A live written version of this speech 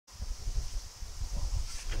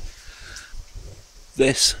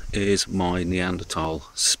This is my Neanderthal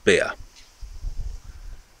spear.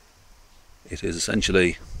 It is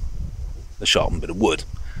essentially a sharpened bit of wood,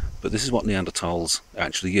 but this is what Neanderthals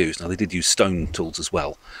actually used. Now, they did use stone tools as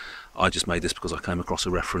well. I just made this because I came across a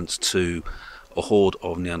reference to a hoard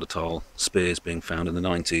of Neanderthal spears being found in the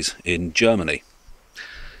 90s in Germany.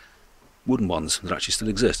 Wooden ones that actually still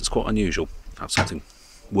exist. It's quite unusual to have something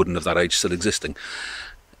wooden of that age still existing.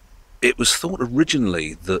 It was thought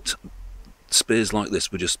originally that spears like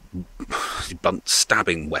this were just blunt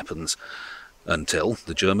stabbing weapons until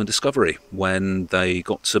the German discovery, when they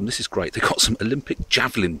got some, this is great, they got some Olympic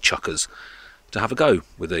javelin chuckers to have a go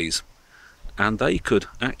with these, and they could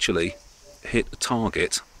actually hit a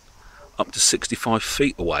target up to 65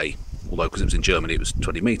 feet away, although because it was in Germany it was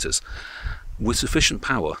 20 metres, with sufficient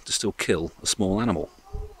power to still kill a small animal.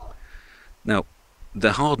 Now,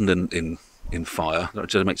 they're hardened in fire, that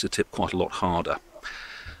just makes the tip quite a lot harder.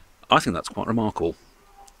 I think that's quite remarkable.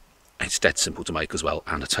 It's dead simple to make as well,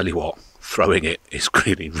 and I tell you what, throwing it is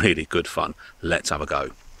really, really good fun. Let's have a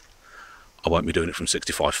go. I won't be doing it from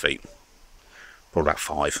 65 feet, probably about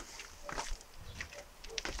 5.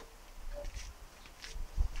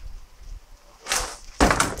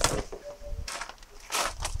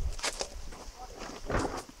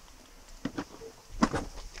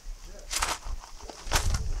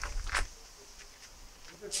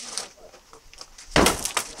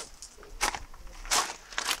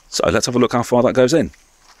 So let's have a look how far that goes in.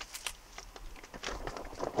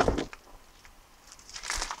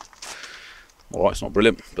 Alright, it's not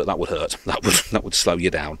brilliant, but that would hurt. That would slow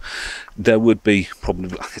you down. There would be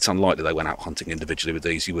probably, it's unlikely they went out hunting individually with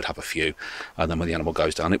these. You would have a few, and then when the animal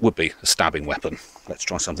goes down, it would be a stabbing weapon. Let's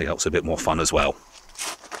try something else a bit more fun as well.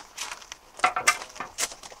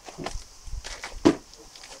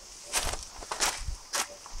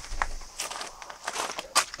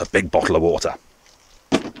 A big bottle of water.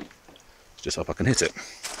 Just hope I can hit it.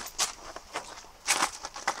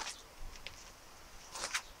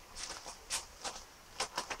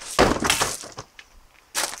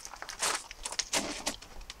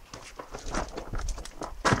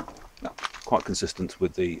 No, quite consistent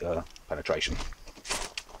with the penetration.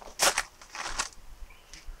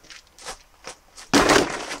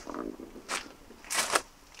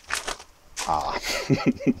 Ah,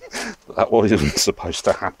 that wasn't supposed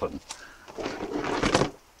to happen.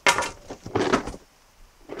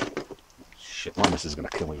 Shit, my missus is going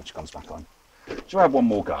to kill me when she comes back on. Shall I have one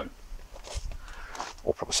more go?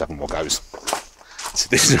 Or probably 7 more goes. So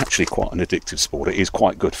this is actually quite an addictive sport. It is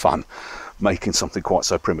quite good fun making something quite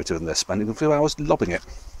so primitive, and they're spending a few hours lobbing it.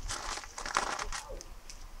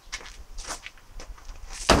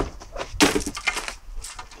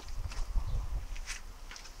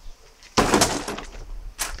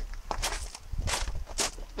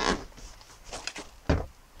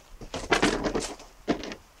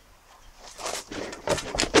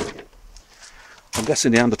 I'm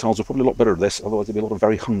guessing Neanderthals are probably a lot better at this, otherwise there'd be a lot of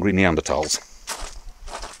very hungry Neanderthals.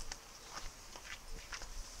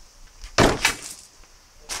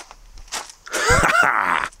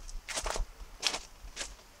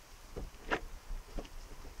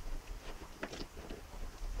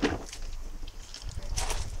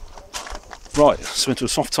 Right, so into a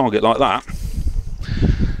soft target like that.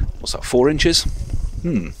 What's that, 4 inches?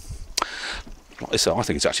 Like I said, I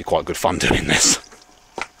think it's actually quite good fun doing this.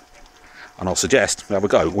 And I'll suggest, there we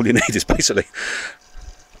go, all you need is basically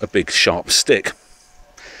a big sharp stick.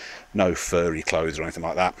 No furry clothes or anything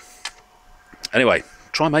like that. Anyway,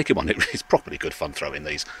 try making one. It's properly good fun throwing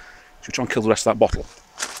these. Should we try and kill the rest of that bottle?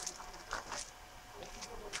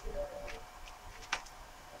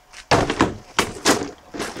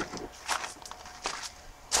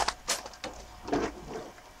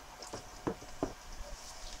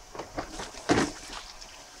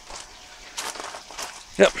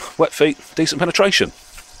 Yep, wet feet, decent penetration.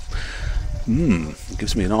 It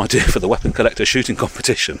gives me an idea for the weapon collector shooting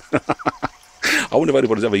competition. I wonder if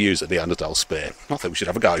anybody's ever used a Neanderthal spear. I think we should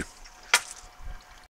have a go.